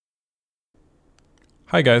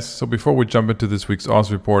Hi guys, so before we jump into this week's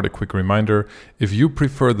Oz report, a quick reminder. If you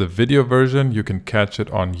prefer the video version, you can catch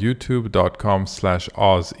it on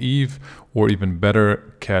youtube.com/OzEve, or even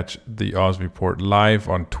better, catch the Oz report live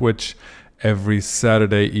on Twitch every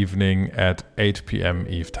Saturday evening at 8 p.m.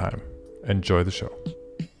 Eve time. Enjoy the show.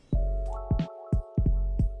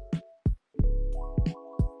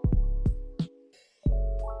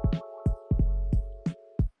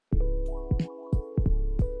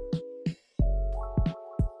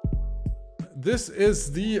 This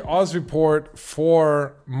is the Oz report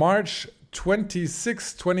for March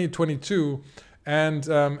 26, 2022. And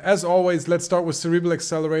as always, let's start with Cerebral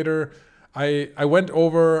Accelerator. I went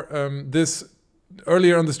over this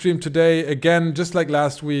earlier on the stream today. Again, just like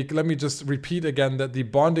last week, let me just repeat again that the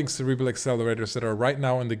bonding cerebral accelerators that are right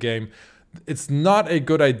now in the game, it's not a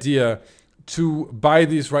good idea to buy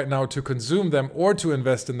these right now, to consume them, or to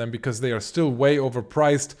invest in them because they are still way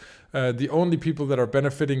overpriced. The only people that are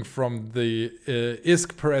benefiting from the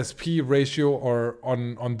ISK per SP ratio or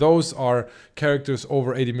on those are characters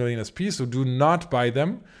over 80 million SP, so do not buy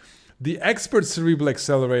them. The expert cerebral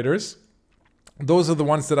accelerators, those are the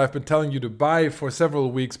ones that I've been telling you to buy for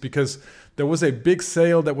several weeks because there was a big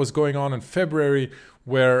sale that was going on in February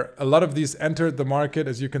where a lot of these entered the market,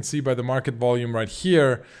 as you can see by the market volume right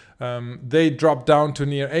here. They dropped down to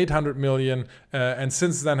near 800 million and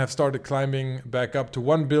since then have started climbing back up to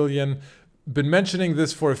 1 billion. Been mentioning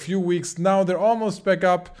this for a few weeks now. They're almost back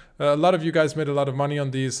up. A lot of you guys made a lot of money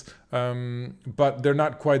on these, but they're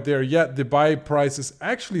not quite there yet. The buy price is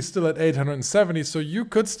actually still at 870, so you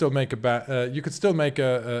could still make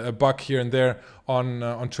a buck here and there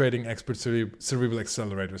on trading expert cerebral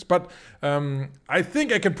accelerators. But I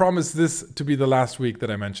think I can promise this to be the last week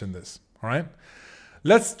that I mention this. All right.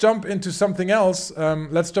 Let's jump into something else.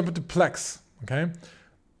 Let's jump into Plex. Okay,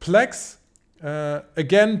 Plex.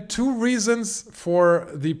 Again, two reasons for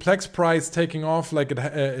the Plex price taking off like it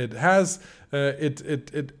has.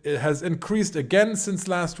 It has increased again since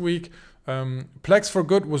last week. Plex for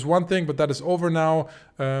good was one thing, but that is over now.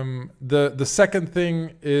 The second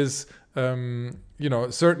thing is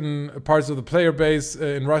certain parts of the player base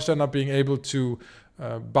in Russia not being able to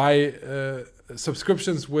buy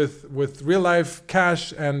subscriptions with real life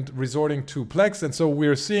cash and resorting to Plex, and so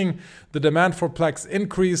we're seeing the demand for Plex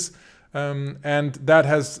increase. And that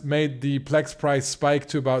has made the Plex price spike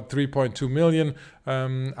to about 3.2 million.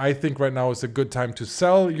 I think right now is a good time to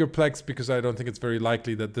sell your Plex because I don't think it's very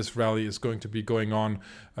likely that this rally is going to be going on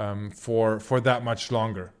for that much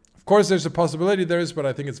longer. Of course, there's a possibility there is, but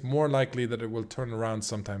I think it's more likely that it will turn around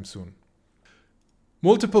sometime soon.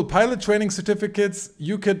 Multiple pilot training certificates,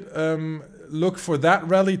 you could look for that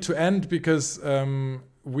rally to end because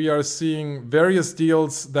we are seeing various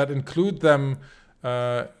deals that include them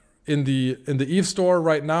in the Eve store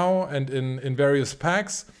right now and in various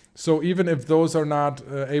packs. So even if those are not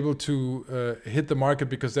able to hit the market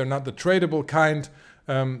because they're not the tradable kind,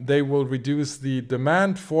 they will reduce the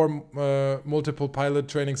demand for multiple pilot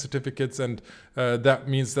training certificates, and that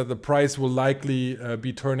means that the price will likely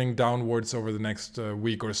be turning downwards over the next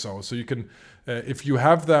week or so. So you can, if you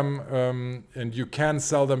have them and you can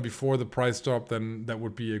sell them before the price drop, then that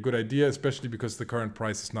would be a good idea, especially because the current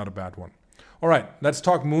price is not a bad one. All right, let's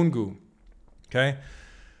talk Moongoo. Okay.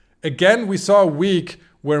 Again, we saw a week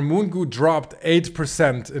where Moongoo dropped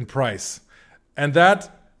 8% in price. And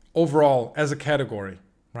that overall as a category,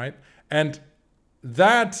 right? And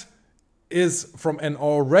that is from an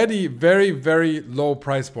already very, very low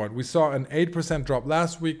price point. We saw an 8% drop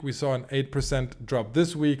last week. We saw an 8% drop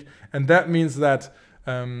this week. And that means that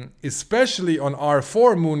especially on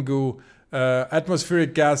R4 Moongoo,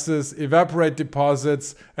 atmospheric gases, evaporate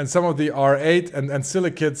deposits, and some of the R8 and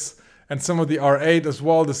silicates, and some of the R8 as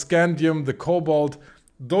well, the scandium, the cobalt,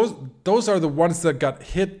 those are the ones that got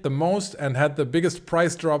hit the most and had the biggest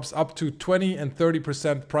price drops, up to 20 and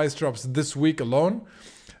 30% price drops this week alone.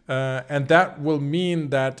 And that will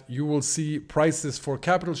mean that you will see prices for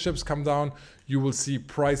capital ships come down. You will see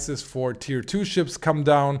prices for tier 2 ships come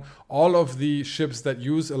down. All of the ships that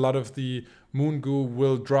use a lot of the Moongoo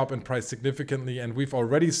will drop in price significantly, and we've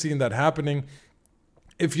already seen that happening.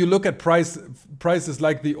 If you look at prices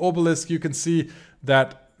like the Obelisk, you can see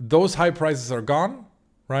that those high prices are gone,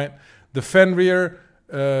 right? The Fenrir,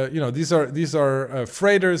 these are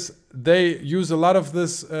freighters. They use a lot of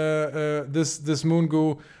this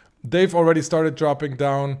Moongoo. They've already started dropping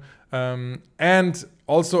down, and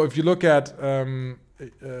also if you look at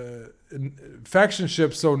faction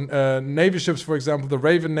ships, so Navy ships, for example, the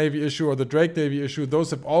Raven Navy issue or the Drake Navy issue,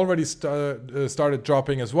 those have already started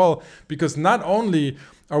dropping as well, because not only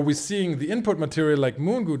are we seeing the input material like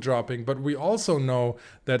Moongoo dropping, but we also know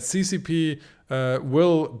that CCP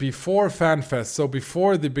will, before FanFest, so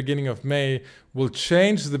before the beginning of May, will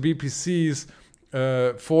change the BPCs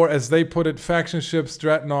for, as they put it, faction ships,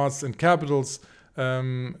 dreadnoughts, and capitals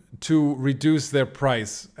to reduce their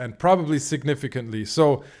price, and probably significantly.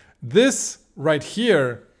 So this right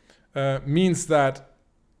here means that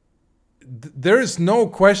there is no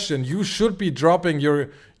question you should be dropping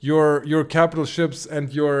your capital ships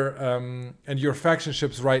and your faction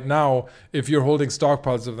ships right now if you're holding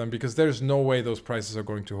stockpiles of them, because there's no way those prices are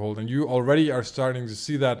going to hold. And you already are starting to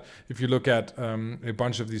see that if you look at a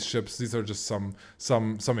bunch of these ships. These are just some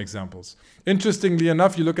examples. Interestingly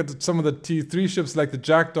enough, you look at some of the T3 ships like the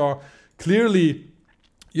Jackdaw. Clearly,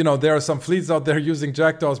 there are some fleets out there using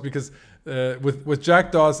Jackdaws because with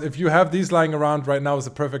Jackdaws, if you have these lying around right now, is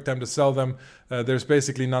the perfect time to sell them. There's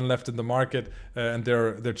basically none left in the market, and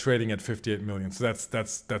they're trading at 58 million. So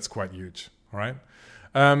that's quite huge. All right.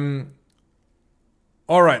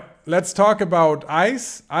 All right. Let's talk about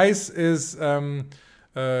ICE. ICE is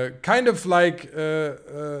kind of like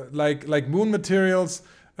Moon Materials.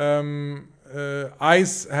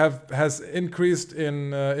 ICE has increased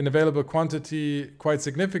in available quantity quite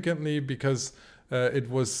significantly because it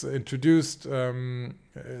was introduced.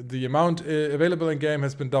 The amount available in game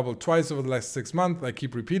has been doubled twice over the last 6 months. I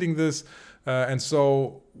keep repeating this, and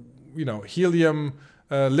so helium,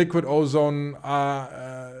 liquid ozone,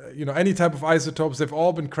 any type of isotopes, they've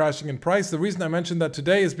all been crashing in price. The reason I mentioned that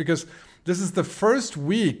today is because this is the first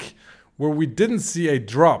week where we didn't see a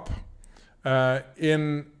drop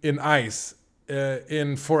in ICE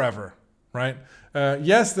in forever, right?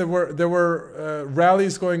 Yes, there were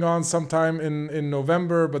rallies going on sometime in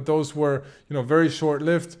November, but those were very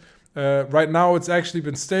short-lived. Right now, it's actually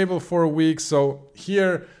been stable for a week. So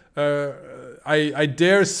here, I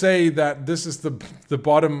dare say that this is the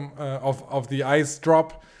bottom of the ICE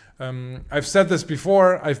drop. I've said this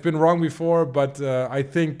before. I've been wrong before, but I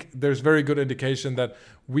think there's very good indication that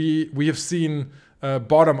we have seen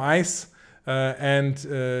bottom ICE. And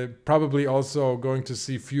probably also going to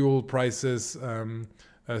see fuel prices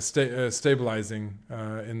stabilizing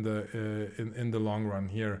in the long run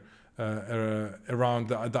here, around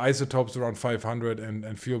the isotopes around 500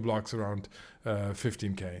 and fuel blocks around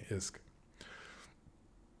 15k ISK.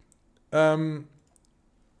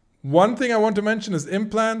 One thing I want to mention is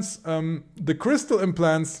implants. The crystal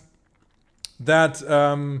implants that,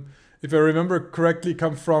 if I remember correctly,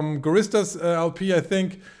 come from Goristas LP, I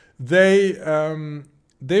think. They've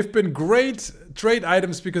been great trade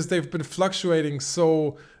items because they've been fluctuating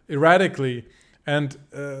so erratically. And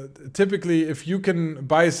typically, if you can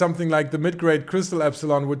buy something like the mid-grade Crystal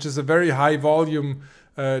Epsilon, which is a very high volume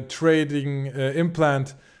trading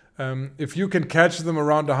implant, if you can catch them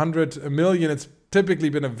around 100 million, it's typically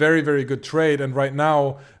been a very, very good trade. And right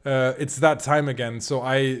now, it's that time again. So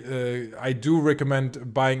I do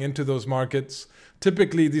recommend buying into those markets.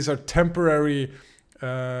 Typically, these are temporary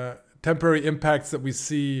impacts that we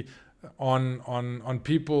see on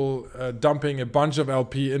people dumping a bunch of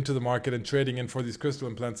LP into the market and trading in for these crystal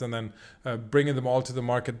implants and then bringing them all to the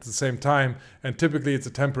market at the same time. And typically it's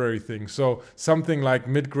a temporary thing. So something like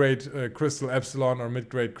mid-grade Crystal Epsilon or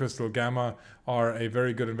mid-grade Crystal Gamma are a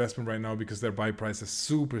very good investment right now because their buy price is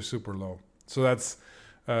super, super low. So that's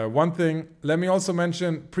one thing. Let me also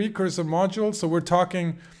mention precursor modules. So we're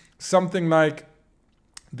talking something like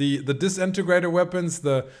the disintegrator weapons,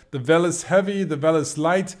 the Velis Heavy, the Velis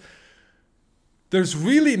Light. There's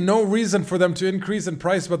really no reason for them to increase in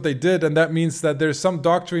price, but they did, and that means that there's some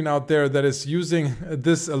doctrine out there that is using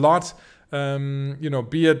this a lot,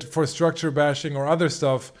 be it for structure bashing or other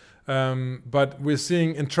stuff. But we're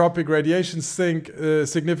seeing entropic radiation sink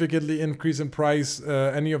significantly increase in price.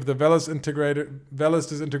 Any of the Velis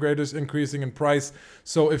disintegrators increasing in price.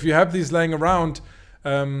 So if you have these laying around,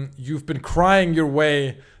 you've been crying your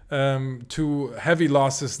way to heavy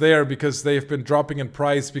losses there because they've been dropping in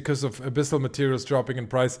price because of abyssal materials dropping in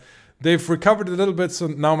price. They've recovered a little bit, so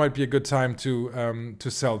now might be a good time to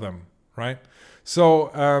sell them, right?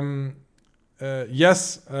 So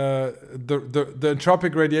yes, the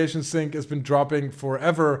entropic radiation sink has been dropping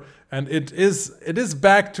forever, and it is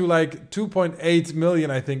back to like 2.8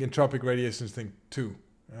 million, I think, entropic radiation sink 2.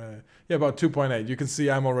 About 2.8. You can see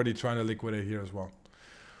I'm already trying to liquidate here as well.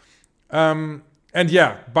 And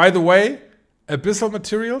yeah, by the way, abyssal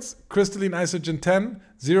materials, crystalline isogen 10,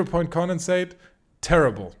 0-point condensate,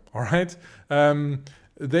 terrible. All right,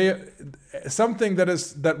 something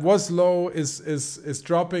that was low is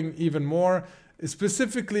dropping even more.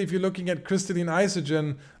 Specifically, if you're looking at crystalline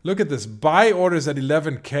isogen, look at this: buy orders at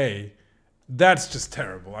 11k. that's just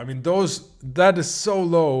terrible. I mean, that is so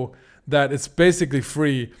low that it's basically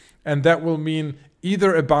free, and that will mean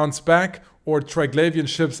either a bounce back or Triglavian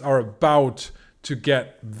ships are about to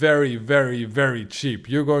get very, very, very cheap.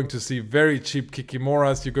 You're going to see very cheap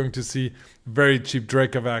Kikimoras, you're going to see very cheap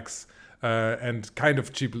Drakavacs, and kind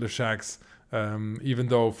of cheap Leshaks, even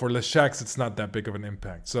though for Leshaks it's not that big of an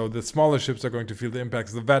impact. So the smaller ships are going to feel the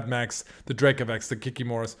impacts. The Vadmax, the Drakavacs, the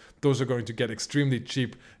Kikimoras, those are going to get extremely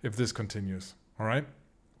cheap if this continues. All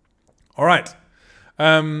right.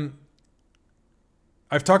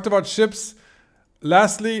 I've talked about ships.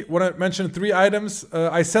 Lastly, want to mention 3 items.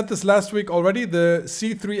 I said this last week already. The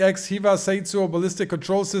C3X Hiva Saitsuo ballistic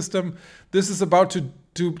control system. This is about to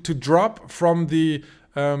drop from the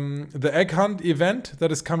egg hunt event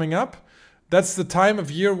that is coming up. That's the time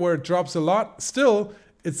of year where it drops a lot. Still,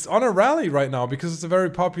 it's on a rally right now because it's a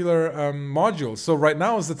very popular module. So right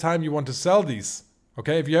now is the time you want to sell these.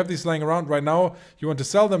 Okay, if you have these lying around right now, you want to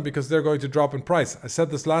sell them because they're going to drop in price. I said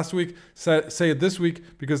this last week, say it this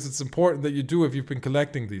week because it's important that you do if you've been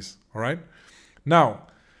collecting these. All right. Now,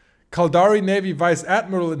 Caldari Navy Vice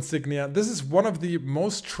Admiral insignia. This is one of the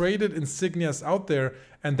most traded insignias out there,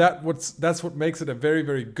 and that's what makes it a very,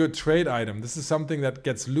 very good trade item. This is something that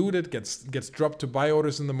gets looted, gets dropped to buy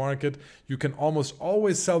orders in the market. You can almost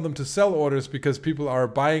always sell them to sell orders because people are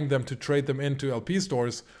buying them to trade them into LP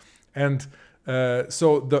stores, and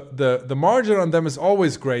so the margin on them is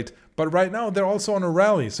always great. But right now they're also on a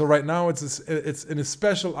rally. So right now it's a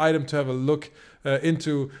special item to have a look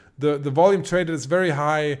into. The volume traded is very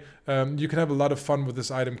high. You can have a lot of fun with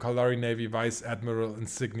this item, Caldari Navy Vice Admiral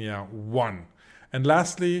Insignia 1. And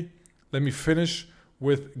lastly, let me finish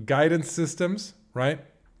with guidance systems, right?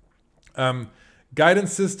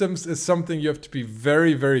 Guidance systems is something you have to be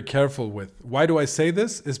very, very careful with. Why do I say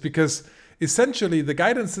this? Is because essentially the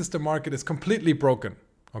guidance system market is completely broken,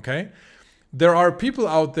 okay? There are people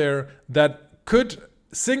out there that could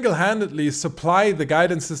single-handedly supply the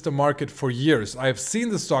guidance system market for years. I have seen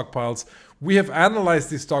the stockpiles. We have analyzed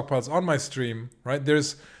these stockpiles on my stream, right?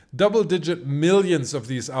 There's double-digit millions of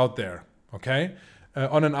these out there, okay?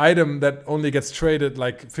 On an item that only gets traded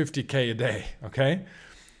like 50K a day, okay?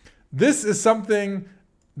 This is something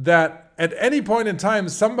that at any point in time,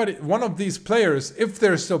 one of these players, if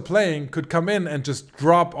they're still playing, could come in and just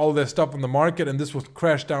drop all their stuff on the market, and this would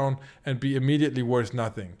crash down and be immediately worth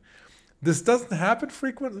nothing. This doesn't happen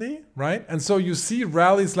frequently, right? And so you see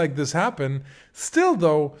rallies like this happen. Still,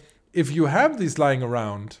 though, if you have these lying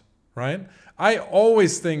around, right? I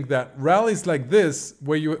always think that rallies like this,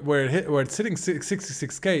 where it's hitting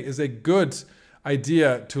 66K, is a good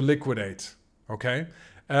idea to liquidate. Okay,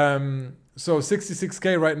 so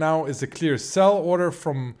 66K right now is a clear sell order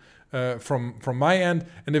from my end.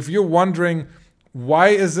 And if you're wondering, why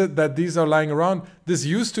is it that these are lying around? This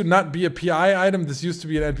used to not be a PI item. This used to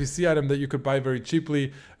be an NPC item that you could buy very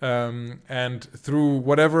cheaply. And through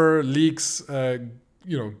whatever leaks,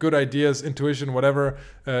 good ideas, intuition, whatever,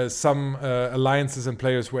 some alliances and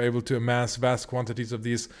players were able to amass vast quantities of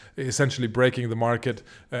these, essentially breaking the market.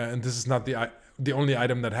 And this is not the only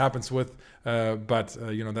item that happens with, but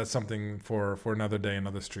that's something for another day,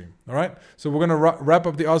 another stream. All right. So we're gonna wrap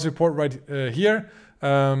up the Oz report right here.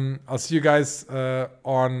 I'll see you guys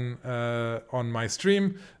on my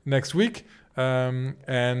stream next week,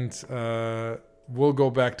 and we'll go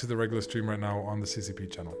back to the regular stream right now on the CCP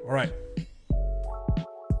channel. All right.